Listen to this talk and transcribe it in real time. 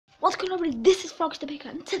What's going on, everybody? This is Fox the Picker,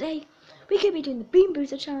 and today we're going to be doing the Bean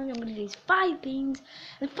Booster Challenge. I'm going to do these 5 beans,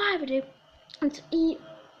 and 5 I do, and to eat,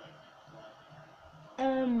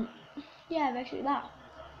 yeah, basically that.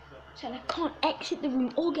 So I can't exit the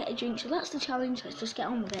room or get a drink, so that's the challenge. Let's just get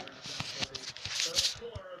on with it.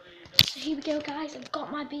 So here we go, guys. I've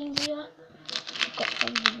got my beans here. I've got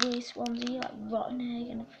some of the worst ones here, like rotten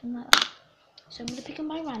egg and everything like that. So I'm going to pick them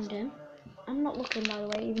by random. I'm not looking, by the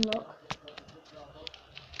way, even look.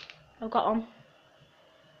 I've got them.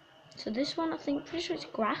 So this one, I think, pretty sure it's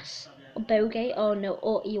grass or bogey. Oh no,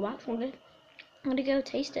 or earwax. I'm gonna go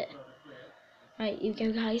taste it. Right, here we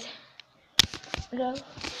go, guys. Go.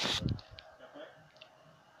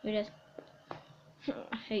 Here it is.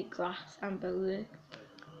 I hate grass and bogey.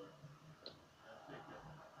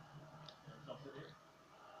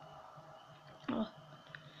 Oh.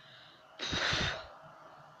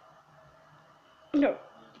 No.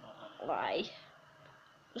 Why?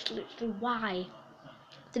 Just literally why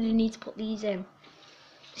did I need to put these in?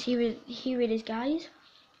 So here it is, guys.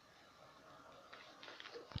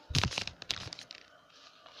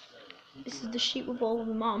 This is the sheet with all of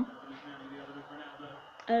them on.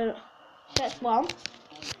 That's one. So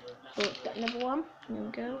let's get another one. Here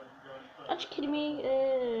we go. Are you kidding me?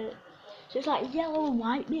 So it's like yellow and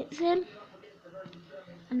white bits in.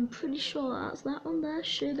 And I'm pretty sure that's that one there,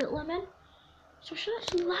 sherbet lemon. So I should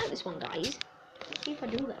actually like this one, guys. Let's see if I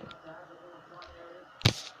do them.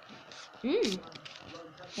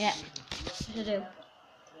 Yeah, I should do.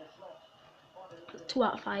 2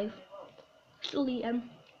 out of 5. Still eat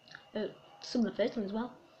some of the first one as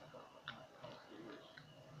well.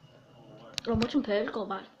 I'm watching Portugal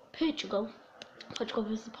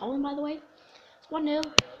versus Poland, by the way. It's 1-0.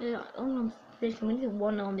 Only on 30 minutes and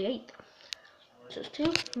 1-0 on the 8th. So it's 2.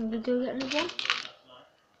 I'm gonna go get another one.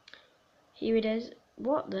 Here it is.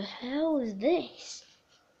 What the hell is this?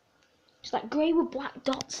 It's like grey with black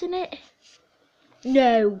dots in it.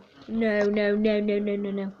 No.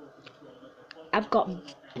 I've got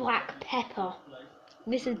black pepper.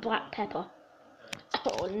 This is black pepper.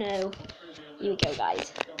 Oh no. Here we go,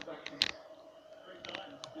 guys.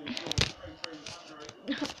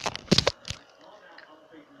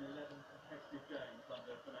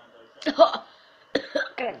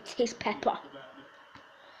 Gonna taste pepper.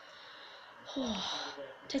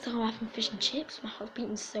 Tastes like I'm having fish and chips. My heart's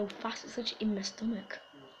beating so fast, it's literally in my stomach.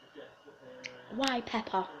 Why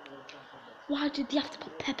pepper? Why did they have to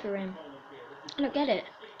put pepper in? I don't get it.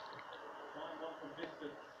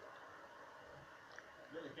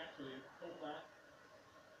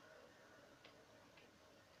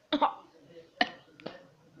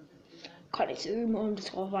 Can't eat it more, I'm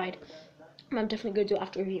disqualified. I'm definitely going to do it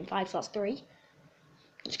after we've eaten 5, so that's 3.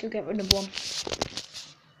 Let's go get another one.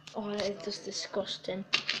 Oh, that is just disgusting.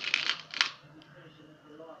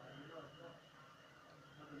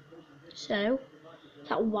 So, is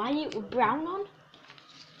that white with brown on?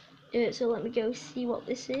 So let me go see what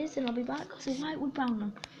this is, and I'll be back. So white with brown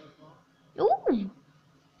on. Ooh!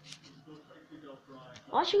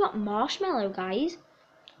 I actually got marshmallow, guys.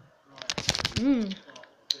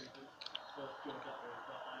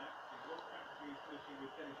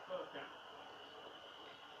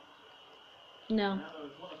 No,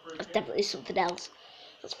 that's definitely something else.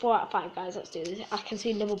 That's 4 out of 5, guys. Let's do this. I can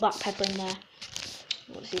see double black pepper in there.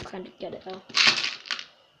 Let's see if I can get it though.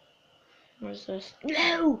 What is this?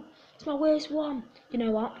 No! It's my worst one. You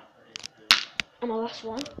know what? And my last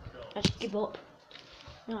one. I just give up.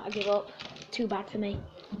 No, I give up. Too bad for me.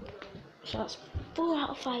 So that's 4 out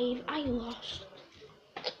of 5. I lost.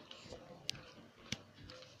 I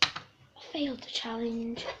failed the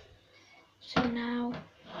challenge. So now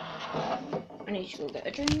I need to go get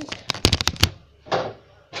a drink.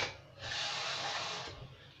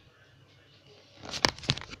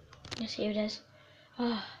 Yes, here it is.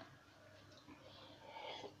 Oh.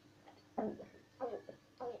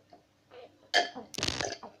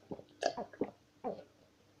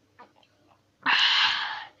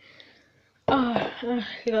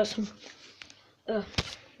 You got some.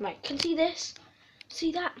 Right, can you see this?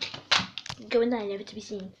 See that? Go in there, never to be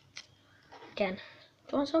seen. Again. Do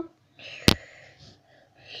you want some?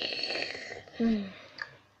 I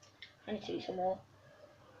need to eat some more.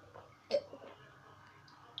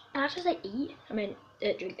 And after I eat, I mean,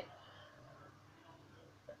 drink it.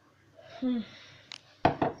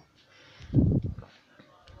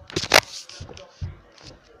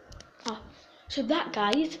 So that,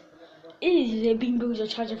 guys, is a Bean Booster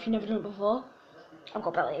challenge if you've never done it before. I've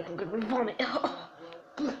got belly ache, I'm going to vomit.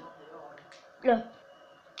 Look,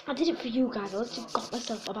 I did it for you guys. I literally got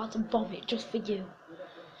myself about to vomit just for you.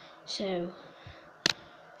 So,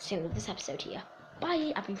 see you in this episode here.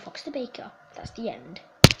 Bye, I've been Fox the Baker. That's the end.